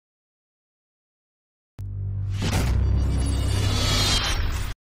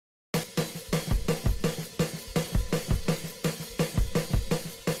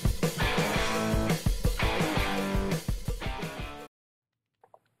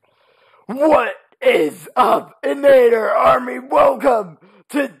What is up, Inator Army? Welcome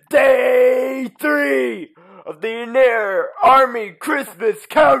to day 3 of the Inator Army Christmas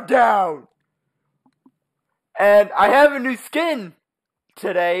Countdown. And I have a new skin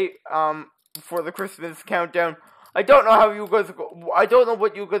today, for the Christmas Countdown. I don't know how you guys I don't know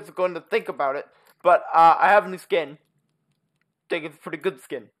what you guys are going to think about it, but I have a new skin. I think it's a pretty good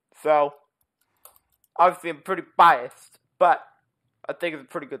skin. So, obviously I'm pretty biased, but I think it's a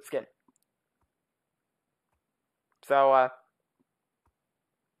pretty good skin. So,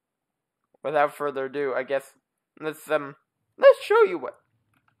 without further ado, I guess, let's show you what.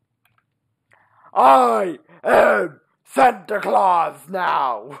 I am Santa Claus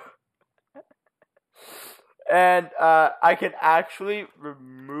now! And, I can actually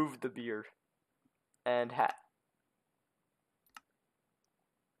remove the beard and hat.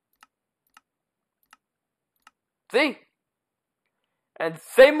 See? And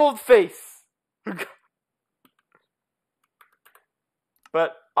same old face.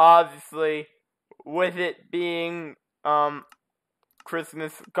 But obviously, with it being,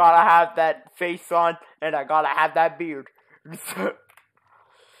 Christmas, gotta have that face on, and I gotta have that beard.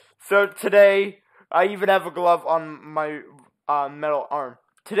 So today, I even have a glove on my, metal arm.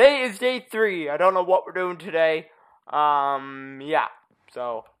 Today is day 3. I don't know what we're doing today. Yeah.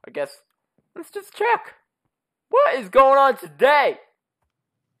 So, I guess, let's just check. What is going on today?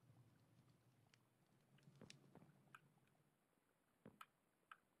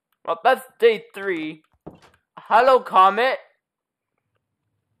 Well, that's day 3. Hello, Comet.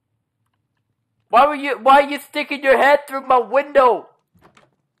 Why are you sticking your head through my window?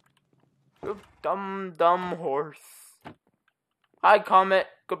 You dumb horse. Hi, Comet.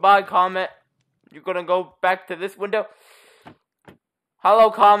 Goodbye, Comet. You gonna go back to this window?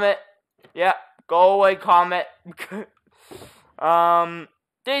 Hello, Comet. Yeah, go away, Comet.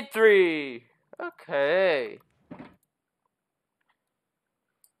 Day 3. Okay.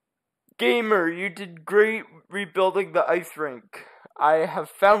 Gamer, you did great rebuilding the ice rink. I have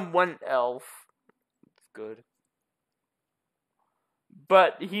found one elf. It's good.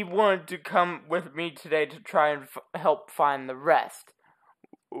 But he wanted to come with me today to try and help find the rest.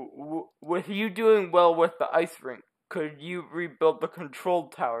 With you doing well with the ice rink, could you rebuild the control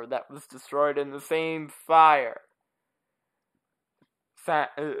tower that was destroyed in the same fire?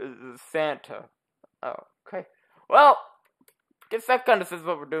 Santa. Oh, okay. Well, guess that kind of says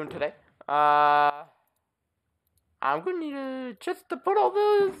what we're doing today. I'm gonna need a chest to put all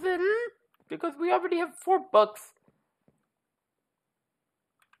those in, because we already have 4 bucks.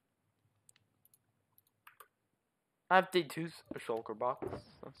 I have day 2's a shulker box.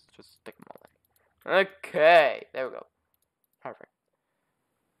 Let's just stick them all in. Okay, there we go. Perfect.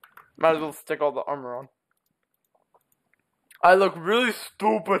 Might as well stick all the armor on. I look really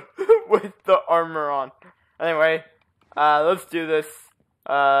stupid with the armor on. Anyway, let's do this.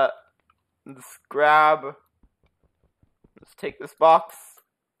 Let's take this box.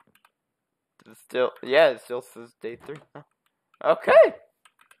 It still says day 3. Okay.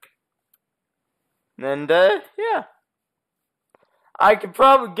 And, yeah. I could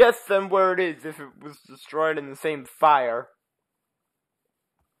probably guess then where it is if it was destroyed in the same fire.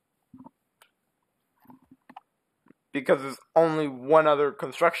 Because there's only one other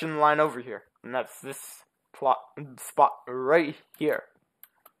construction line over here. And that's this spot right here.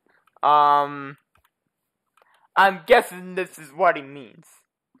 I'm guessing this is what he means.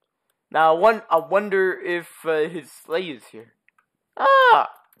 Now, I wonder if his sleigh is here. Ah!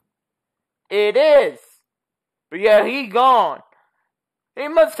 It is! But yeah, he gone. He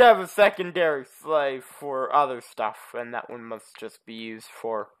must have a secondary sleigh for other stuff, and that one must just be used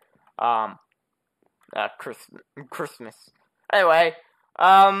for, Christmas. Anyway,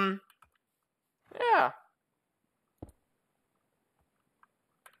 yeah.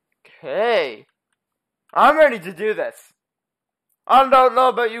 Okay. I'm ready to do this. I don't know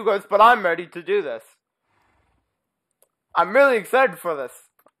about you guys, but I'm ready to do this. I'm really excited for this.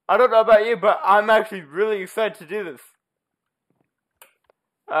 I don't know about you, but I'm actually really excited to do this.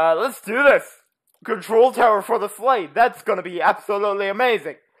 Let's do this. Control tower for the sleigh. That's gonna be absolutely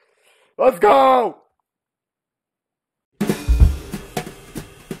amazing. Let's go!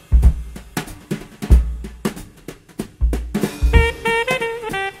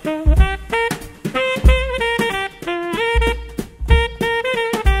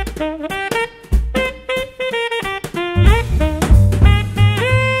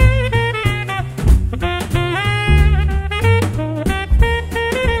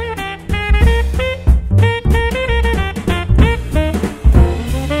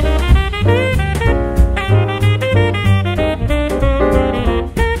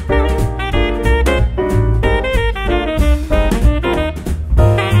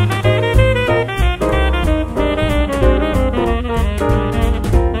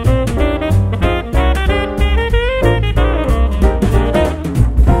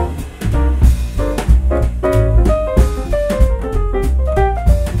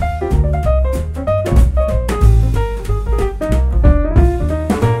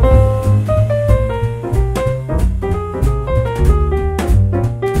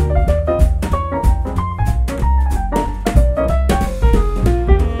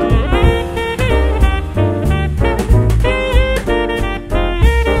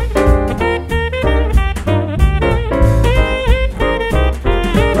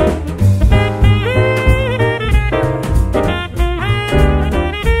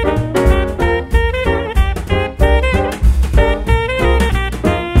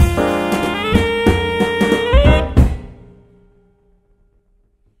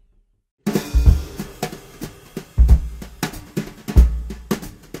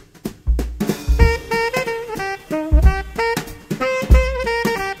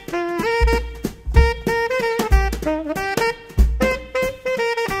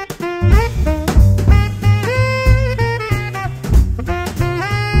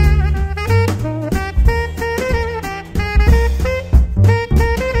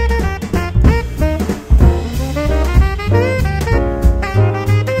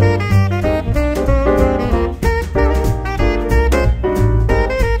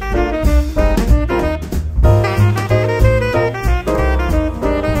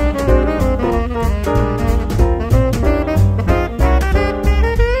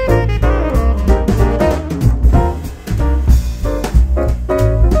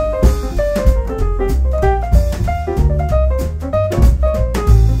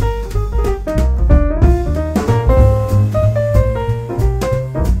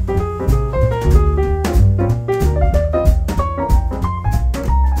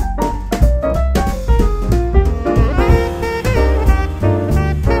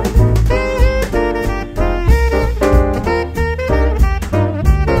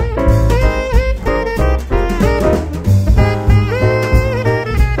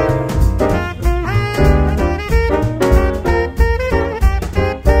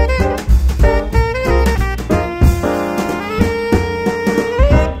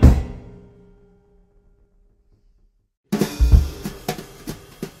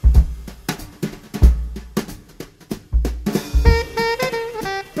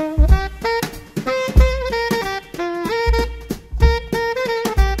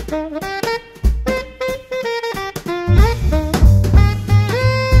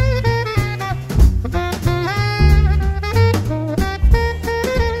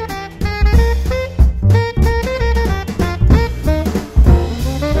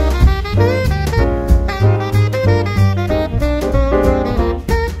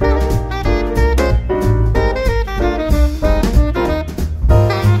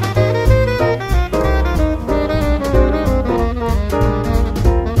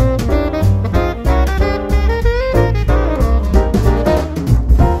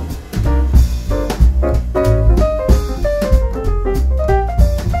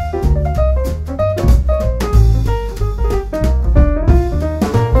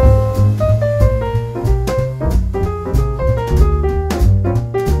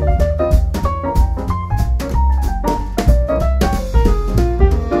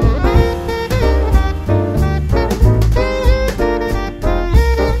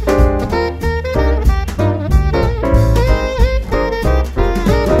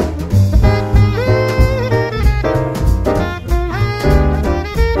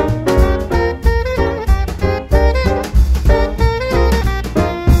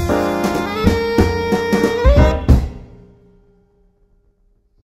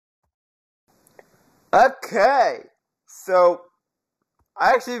 Okay, so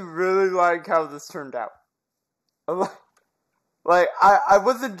I actually really like how this turned out. Like, I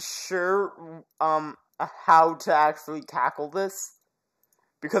wasn't sure how to actually tackle this,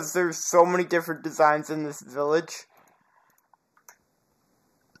 because there's so many different designs in this village.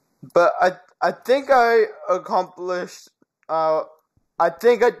 But I think I accomplished, I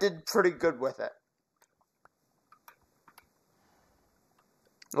think I did pretty good with it.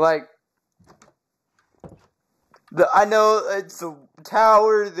 Like, I know it's a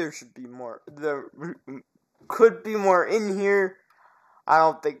tower, there should be more, there could be more in here. I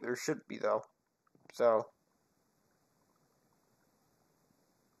don't think there should be, though. So,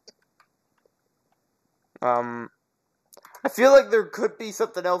 I feel like there could be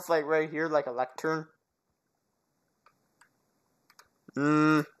something else, like, right here, like a lectern.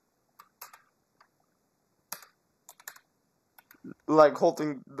 Like,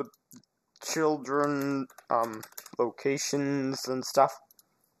 holding the children, locations and stuff.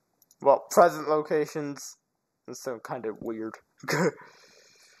 Well, present locations. That's so kind of weird. And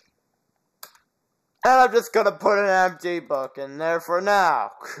I'm just gonna put an empty book in there for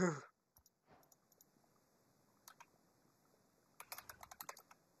now.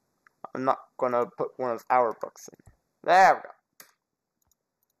 I'm not gonna put one of our books in. There we go.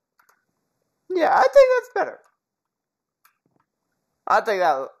 Yeah, I think that's better. I think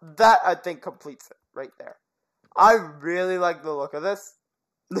that I think completes it right there. I really like the look of this.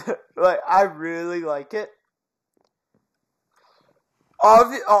 Like, I really like it.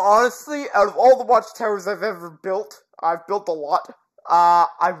 Honestly, out of all the watchtowers I've ever built, I've built a lot.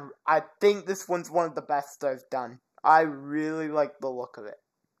 I think this one's one of the best I've done. I really like the look of it.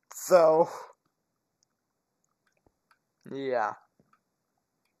 So, yeah.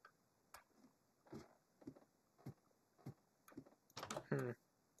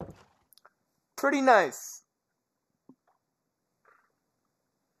 Pretty nice.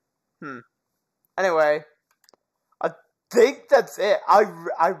 Anyway, I think that's it.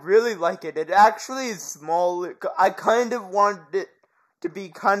 I really like it. It actually is small. I kind of wanted it to be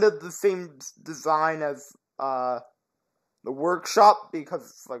kind of the same design as the workshop, because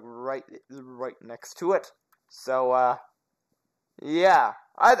it's like right next to it. So yeah,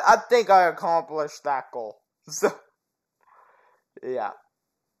 I think I accomplished that goal. So yeah.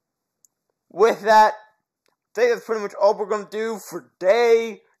 With that, I think that's pretty much all we're gonna do for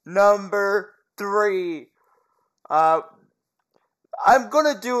day number 3. I'm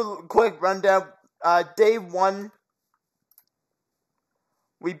gonna do a quick rundown. Day 1,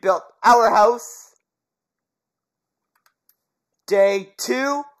 we built our house. Day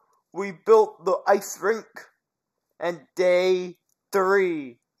 2, we built the ice rink. And day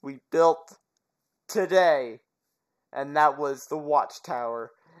 3, we built today. And that was the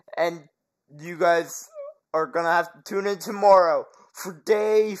watchtower. And you guys are gonna have to tune in tomorrow for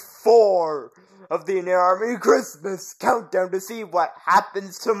day 4 of the Inator Army Christmas countdown to see what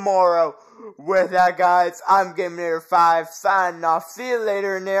happens tomorrow. With that, guys, I'm GameInator5 signing off. See you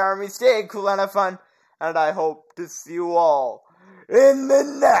later, Inator Army. Stay cool and have fun, and I hope to see you all in the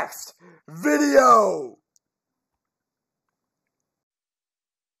next video.